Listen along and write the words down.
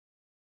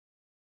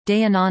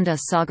Dayananda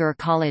Sagar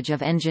College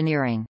of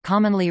Engineering,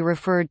 commonly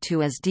referred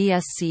to as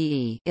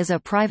DSCE, is a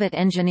private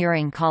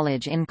engineering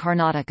college in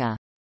Karnataka.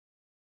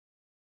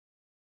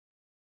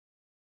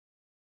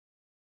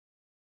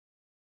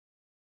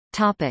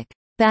 Topic: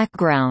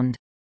 Background.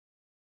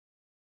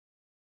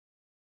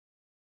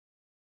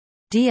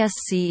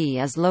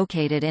 DSCE is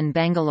located in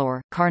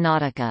Bangalore,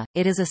 Karnataka.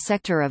 It is a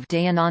sector of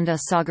Dayananda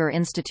Sagar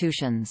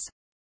Institutions.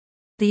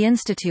 The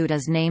institute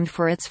is named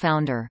for its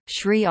founder,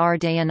 Shri R.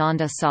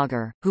 Dayananda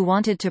Sagar, who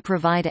wanted to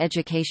provide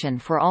education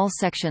for all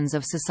sections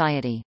of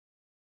society.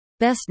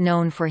 Best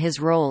known for his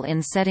role in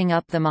setting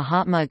up the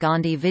Mahatma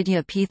Gandhi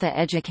Vidya Pitha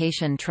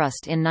Education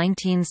Trust in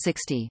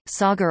 1960,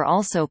 Sagar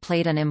also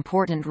played an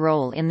important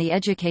role in the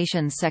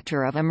education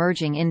sector of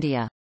emerging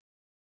India.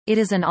 It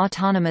is an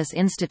autonomous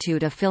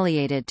institute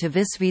affiliated to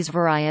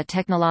Visvesvaraya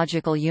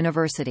Technological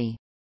University.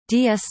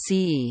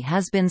 DSCE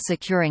has been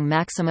securing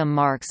maximum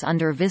marks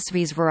under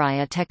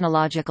Visvesvaraya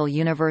Technological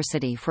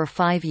University for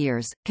 5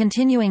 years,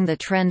 continuing the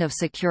trend of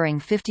securing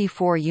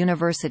 54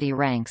 university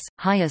ranks,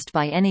 highest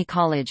by any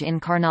college in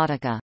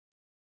Karnataka.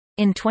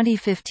 In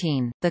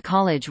 2015, the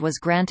college was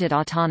granted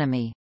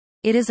autonomy.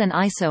 It is an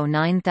ISO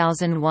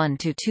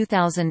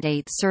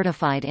 9001-2008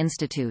 certified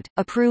institute,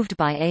 approved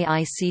by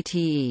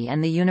AICTE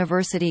and the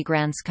University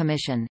Grants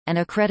Commission, and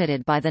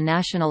accredited by the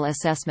National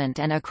Assessment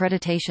and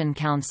Accreditation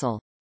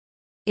Council.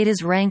 It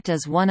is ranked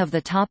as one of the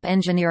top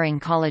engineering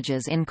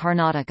colleges in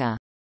Karnataka.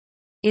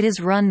 It is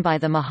run by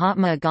the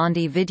Mahatma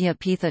Gandhi Vidya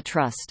Pitha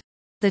Trust.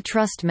 The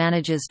trust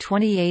manages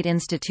 28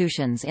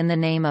 institutions in the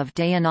name of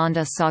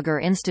Dayananda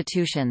Sagar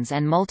Institutions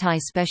and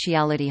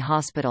multi-speciality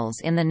hospitals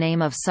in the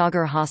name of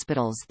Sagar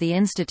Hospitals. The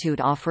institute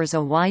offers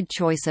a wide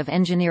choice of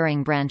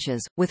engineering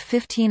branches, with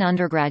 15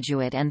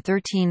 undergraduate and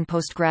 13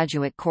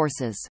 postgraduate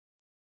courses.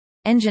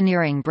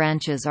 Engineering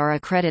branches are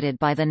accredited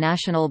by the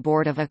National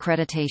Board of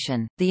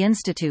Accreditation. The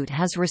institute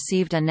has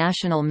received a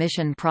national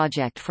mission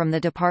project from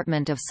the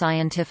Department of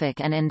Scientific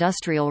and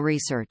Industrial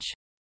Research.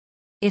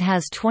 It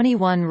has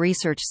 21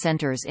 research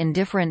centers in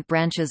different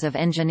branches of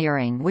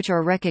engineering which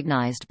are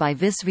recognized by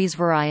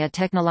Visvesvaraya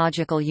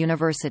Technological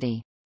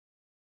University.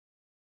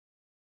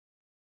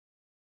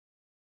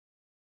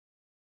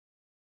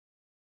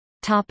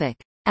 Topic: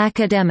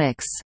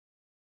 Academics.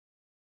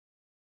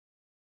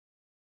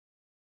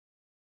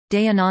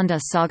 Dayananda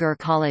Sagar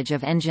College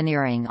of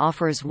Engineering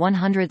offers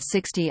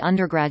 160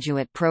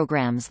 undergraduate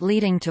programs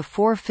leading to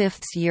 4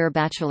 fifth-year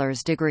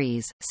bachelor's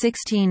degrees,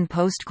 16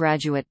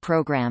 postgraduate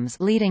programs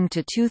leading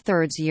to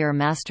 2/3-year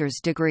master's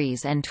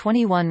degrees and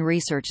 21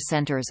 research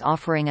centers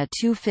offering a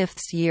 2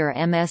 fifth-year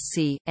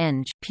MSc,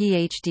 Eng,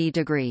 PhD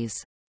degrees.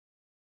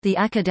 The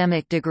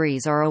academic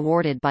degrees are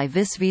awarded by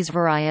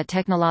Visvesvaraya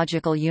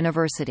Technological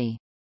University.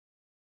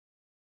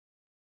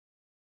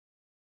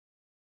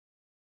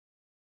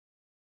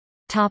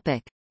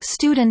 Topic: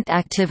 Student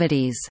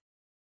activities.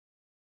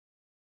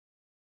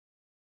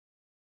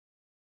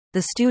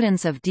 The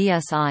students of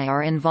DSI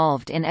are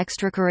involved in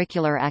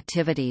extracurricular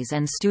activities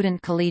and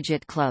student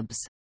collegiate clubs.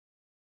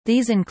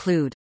 These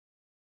include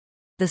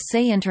the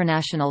SAY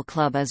International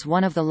Club is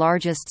one of the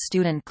largest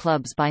student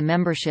clubs by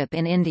membership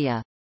in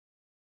India.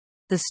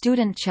 The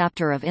student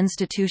chapter of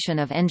Institution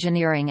of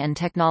Engineering and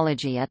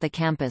Technology at the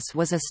campus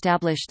was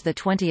established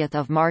 20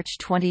 March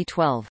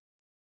 2012.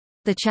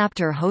 The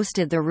chapter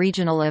hosted the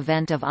regional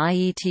event of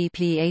IET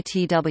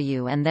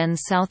PATW and then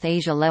South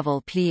Asia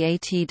level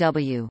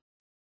PATW.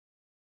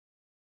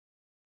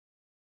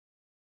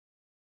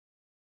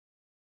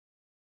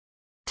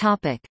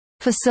 Topic: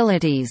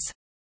 Facilities.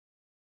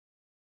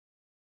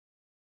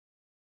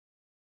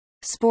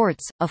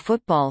 Sports: a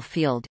football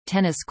field,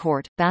 tennis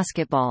court,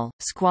 basketball,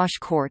 squash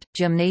court,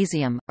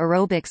 gymnasium,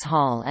 aerobics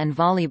hall and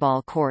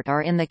volleyball court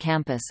are in the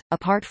campus,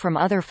 apart from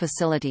other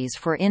facilities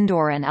for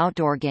indoor and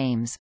outdoor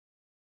games.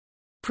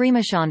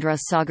 Premachandra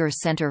Sagar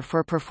Center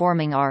for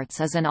Performing Arts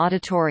is an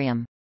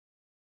auditorium.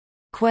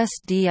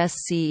 Quest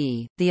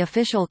DSCE, the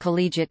official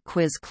collegiate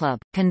quiz club,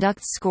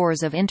 conducts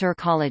scores of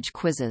inter-college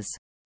quizzes.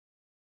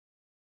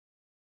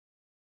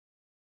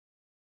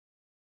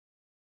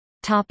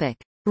 Topic: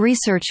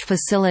 Research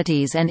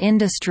facilities and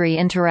industry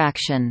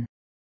interaction.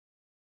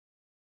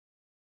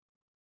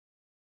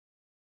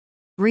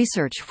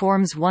 Research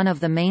forms one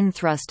of the main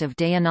thrust of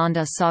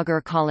Dayananda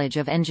Sagar College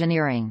of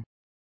Engineering.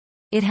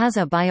 It has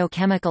a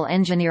biochemical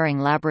engineering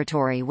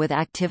laboratory with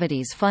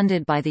activities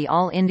funded by the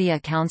All India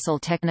Council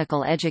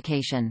Technical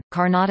Education,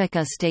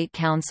 Karnataka State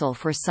Council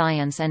for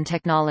Science and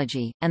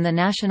Technology, and the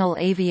National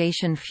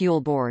Aviation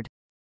Fuel Board.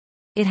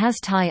 It has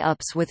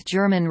tie-ups with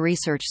German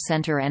Research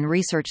Centre and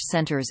research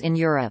centres in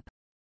Europe.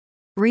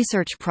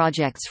 Research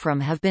projects from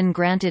have been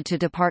granted to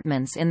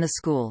departments in the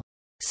school.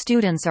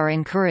 Students are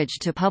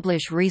encouraged to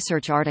publish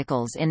research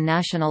articles in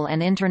national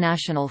and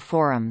international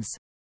forums.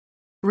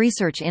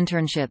 Research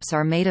internships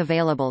are made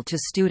available to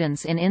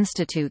students in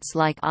institutes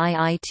like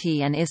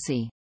IIT and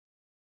ISI.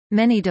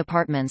 Many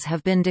departments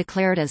have been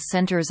declared as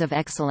centers of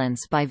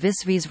excellence by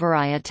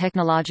Visvesvaraya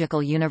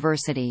Technological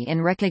University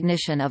in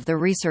recognition of the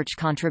research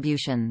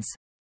contributions.